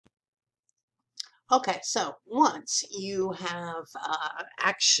Okay, so once you have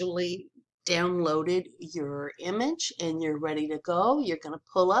actually downloaded your image and you're ready to go, you're going to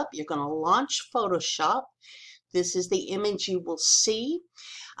pull up, you're going to launch Photoshop. This is the image you will see.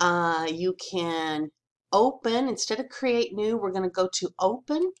 You can open, instead of create new, we're going to go to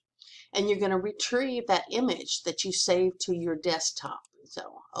open, and you're going to retrieve that image that you saved to your desktop.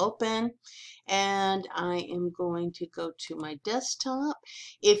 So open, and I am going to go to my desktop.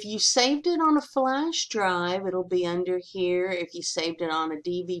 If you saved it on a flash drive, it'll be under here. If you saved it on a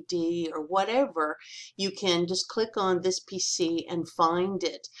DVD or whatever, you can just click on this PC and find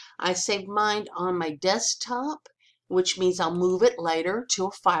it. I saved mine on my desktop, which means I'll move it later to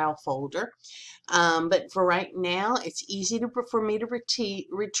a file folder. But for right now, it's easy for me to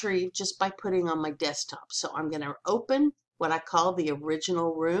retrieve just by putting on my desktop. So I'm going to open what I call the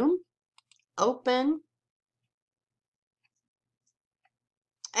original room. Open.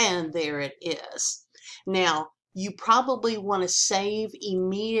 And there it is. Now, you probably want to save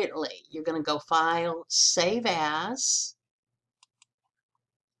immediately. You're going to go File, Save As.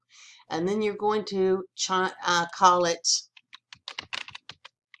 And then you're going to call it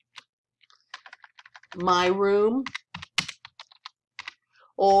My Room.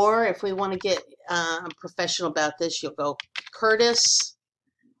 Or if we want to get professional about this, you'll go Curtis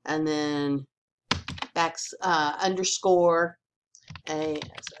and then underscore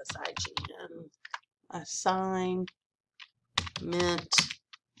ASSIGN assignment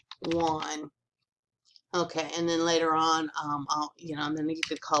 1. Okay, and then later on, and then you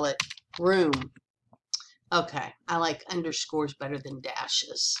could call it room. Okay, I like underscores better than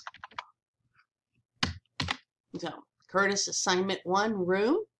dashes. So, Curtis assignment 1,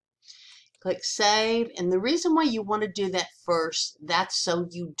 room. Click save, and the reason why you want to do that first, that's so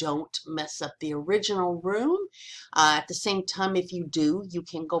you don't mess up the original room. At the same time, if you do, you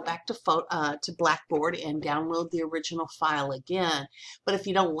can go back to Blackboard and download the original file again. But if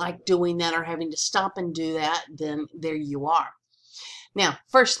you don't like doing that or having to stop and do that, then there you are. Now,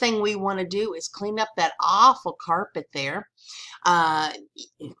 first thing we want to do is clean up that awful carpet there.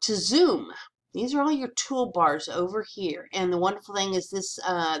 To zoom, these are all your toolbars over here, and the wonderful thing is this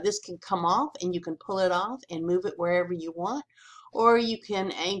can come off, and you can pull it off and move it wherever you want, or you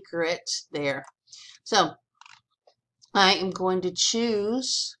can anchor it there. So I am going to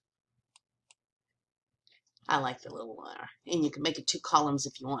choose, I like the little one, and you can make it 2 columns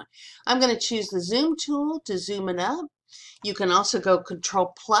if you want. I'm going to choose the zoom tool to zoom it up. You can also go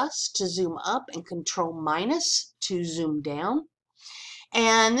Control plus to zoom up and Control minus to zoom down.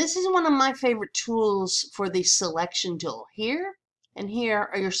 And this is one of my favorite tools for the selection tool. Here and here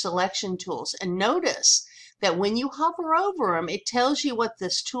are your selection tools. And notice that when you hover over them, it tells you what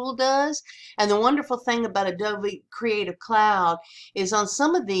this tool does. And the wonderful thing about Adobe Creative Cloud is on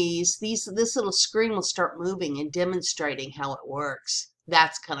some of this little screen will start moving and demonstrating how it works.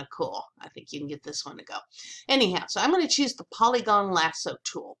 That's kind of cool. I think you can get this one to go. Anyhow, so I'm going to choose the Polygon Lasso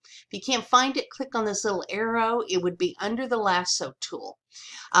tool. If you can't find it, click on this little arrow. It would be under the Lasso tool.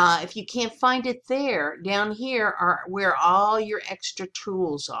 If you can't find it there, down here are where all your extra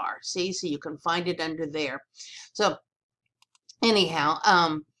tools are. See, so you can find it under there. So anyhow,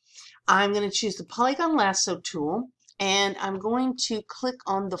 I'm going to choose the Polygon Lasso tool, and I'm going to click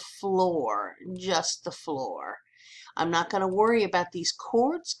on the floor, just the floor. I'm not going to worry about these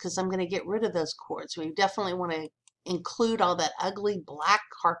cords because I'm going to get rid of those cords. We definitely want to include all that ugly black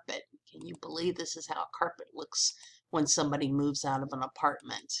carpet. Can you believe this is how a carpet looks when somebody moves out of an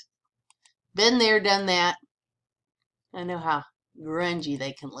apartment? Been there, done that. I know how grungy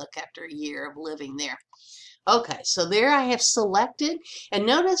they can look after a year of living there. Okay, so there I have selected, and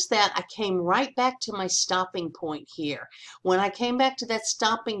notice that I came right back to my stopping point here. When I came back to that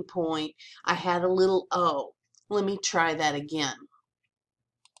stopping point, I had a little O. Let me try that again.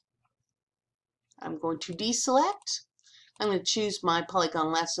 I'm going to deselect. I'm going to choose my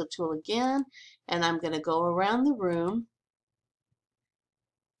Polygon Lasso tool again, and I'm going to go around the room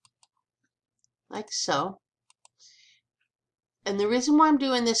like so. And the reason why I'm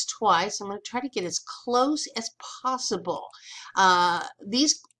doing this twice, I'm going to try to get as close as possible.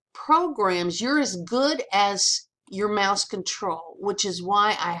 These programs, you're as good as your mouse control, which is why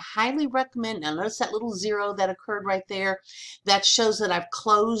I highly recommend. Now notice that little 0 that occurred right there. That shows that I've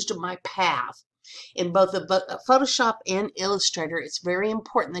closed my path. In both Photoshop and Illustrator, it's very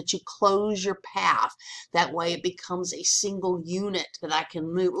important that you close your path. That way it becomes a single unit that I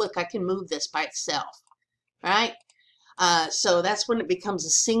can move. Look, I can move this by itself, right? So that's when it becomes a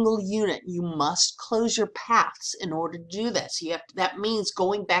single unit. You must close your paths in order to do this. That means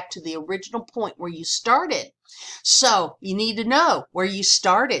going back to the original point where you started So you need to know where you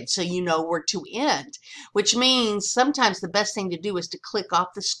started so you know where to end, which means sometimes the best thing to do is to click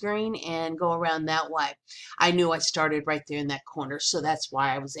off the screen and go around that way. I knew I started right there in that corner, so that's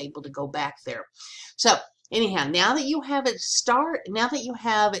why I was able to go back there. So anyhow, now that you have it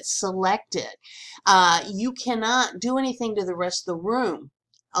selected, you cannot do anything to the rest of the room,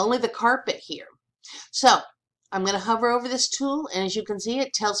 only the carpet here. So I'm going to hover over this tool, and as you can see,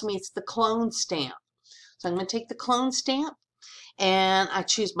 it tells me it's the clone stamp. So I'm going to take the clone stamp, and I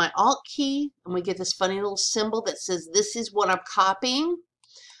choose my Alt key, and we get this funny little symbol that says this is what I'm copying.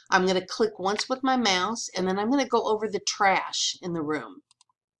 I'm going to click once with my mouse, and then I'm going to go over the trash in the room.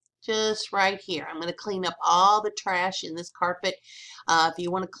 Just right here. I'm going to clean up all the trash in this carpet. If you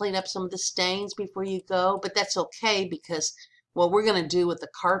want to clean up some of the stains before you go, but that's okay because what we're going to do with the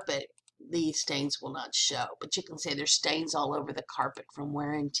carpet, these stains will not show. But you can see there's stains all over the carpet from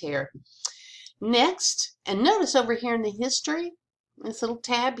wear and tear. Next, and notice over here in the history, this little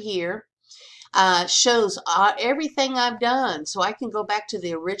tab here shows everything I've done. So I can go back to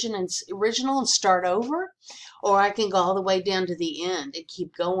the original and start over, or I can go all the way down to the end and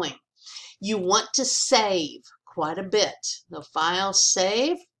keep going. You want to save quite a bit. The file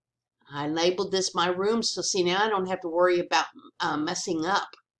save, I labeled this my room, so see now I don't have to worry about messing up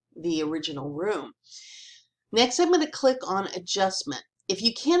the original room. Next I'm going to click on adjustment. If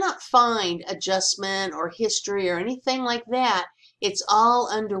you cannot find adjustment or history or anything like that, it's all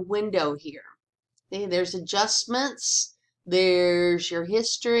under window here. Okay, there's adjustments, there's your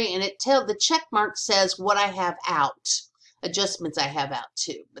history, and the check mark says what I have out. Adjustments I have out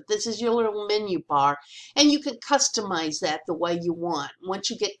too. But this is your little menu bar, and you can customize that the way you want once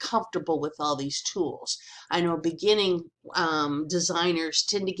you get comfortable with all these tools. I know beginning designers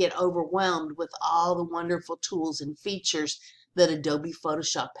tend to get overwhelmed with all the wonderful tools and features that Adobe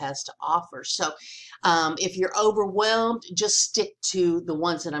Photoshop has to offer. So if you're overwhelmed, just stick to the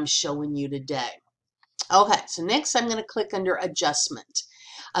ones that I'm showing you today. Okay, so next I'm going to click under adjustment.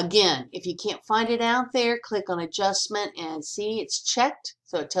 Again, if you can't find it out there, click on adjustment and see it's checked,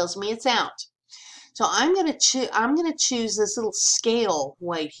 so it tells me it's out. So I'm going to choose this little scale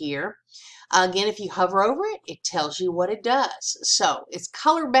right here. Again, if you hover over it, it tells you what it does. So it's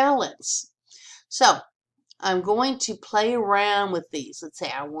color balance. So I'm going to play around with these. Let's say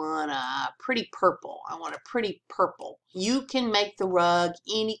I want a pretty purple. I want a pretty purple. You can make the rug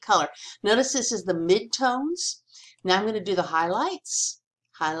any color. Notice this is the mid-tones. Now I'm going to do the highlights.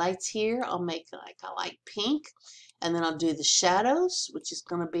 Highlights here, I'll make like a light pink. And then I'll do the shadows, which is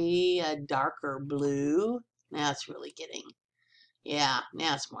going to be a darker blue. Now it's really getting, yeah,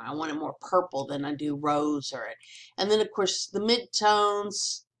 now it's more. I want it more purple than I do rose or it. And then, of course, the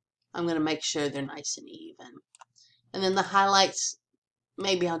mid-tones, I'm going to make sure they're nice and even. And then the highlights,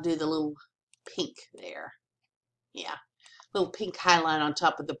 maybe I'll do the little pink there. Yeah, little pink highlight on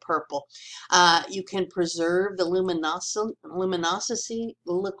top of the purple. You can preserve the luminosity.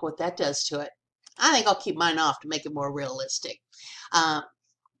 Look what that does to it. I think I'll keep mine off to make it more realistic.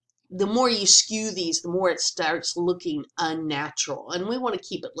 The more you skew these, the more it starts looking unnatural. And we want to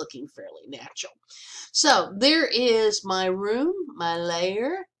keep it looking fairly natural. So there is my room, my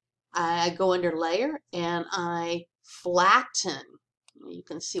layer. I go under layer and I flatten. You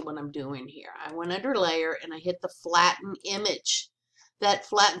can see what I'm doing here. I went under layer and I hit the flatten image. That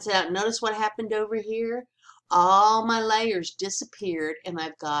flattens it out. Notice what happened over here? All my layers disappeared and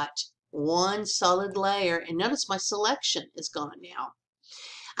I've got one solid layer. And notice my selection is gone now.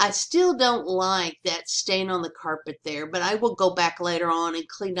 I still don't like that stain on the carpet there, but I will go back later on and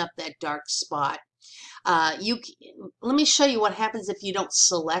clean up that dark spot. Let me show you what happens if you don't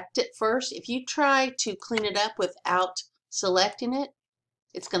select it first. If you try to clean it up without selecting it,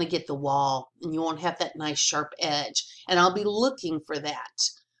 it's going to get the wall and you won't have that nice sharp edge. And I'll be looking for that.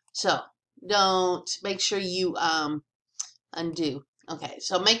 So make sure you undo. Okay,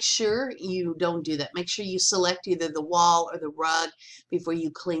 so make sure you don't do that. Make sure you select either the wall or the rug before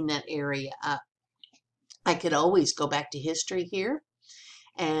you clean that area up. I could always go back to history here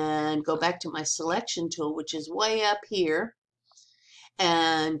and go back to my selection tool, which is way up here,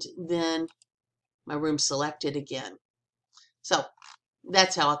 and then my room selected again. So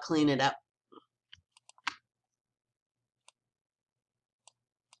that's how I'll clean it up.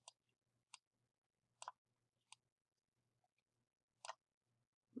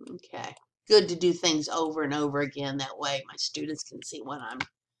 Okay, good to do things over and over again. That way my students can see what I'm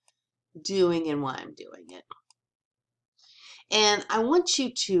doing and why I'm doing it. And I want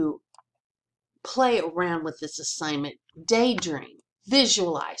you to play around with this assignment. Daydream,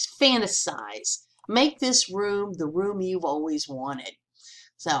 visualize, fantasize. Make this room the room you've always wanted.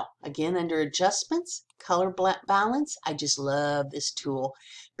 So again, under adjustments, color balance, I just love this tool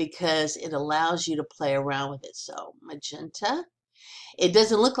because it allows you to play around with it. So magenta, it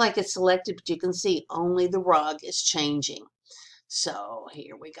doesn't look like it's selected, but you can see only the rug is changing. So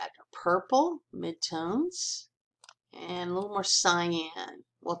here we got purple, midtones, and a little more cyan.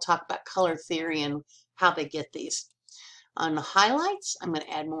 We'll talk about color theory and how they get these. On the highlights, I'm going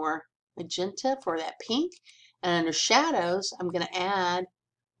to add more magenta for that pink. And under shadows, I'm going to add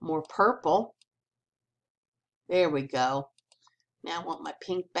more purple. There we go. Now I want my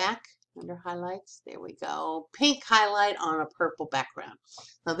pink back under highlights. There we go. Pink highlight on a purple background.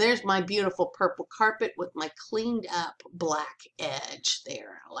 Now there's my beautiful purple carpet with my cleaned up black edge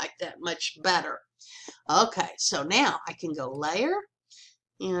there. I like that much better. Okay, so now I can go layer.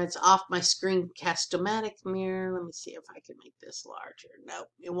 You know, it's off my Screencast-O-Matic mirror. Let me see if I can make this larger. Nope,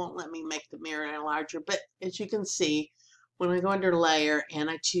 it won't let me make the mirror any larger. But as you can see, when I go under layer and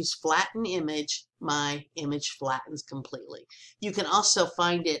I choose flatten image, my image flattens completely. You can also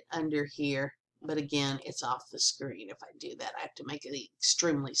find it under here, but again, it's off the screen. If I do that, I have to make it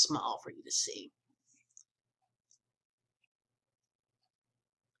extremely small for you to see.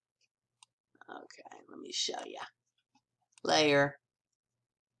 Okay, let me show you. Layer.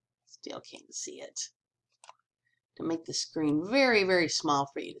 Still can't see it. To make the screen very, very small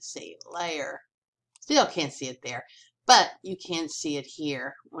for you to see. Layer. Still can't see it there. But you can see it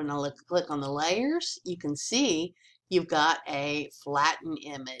here. When I click on the layers, you can see you've got a flattened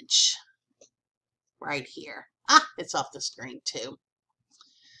image right here. Ah, it's off the screen too.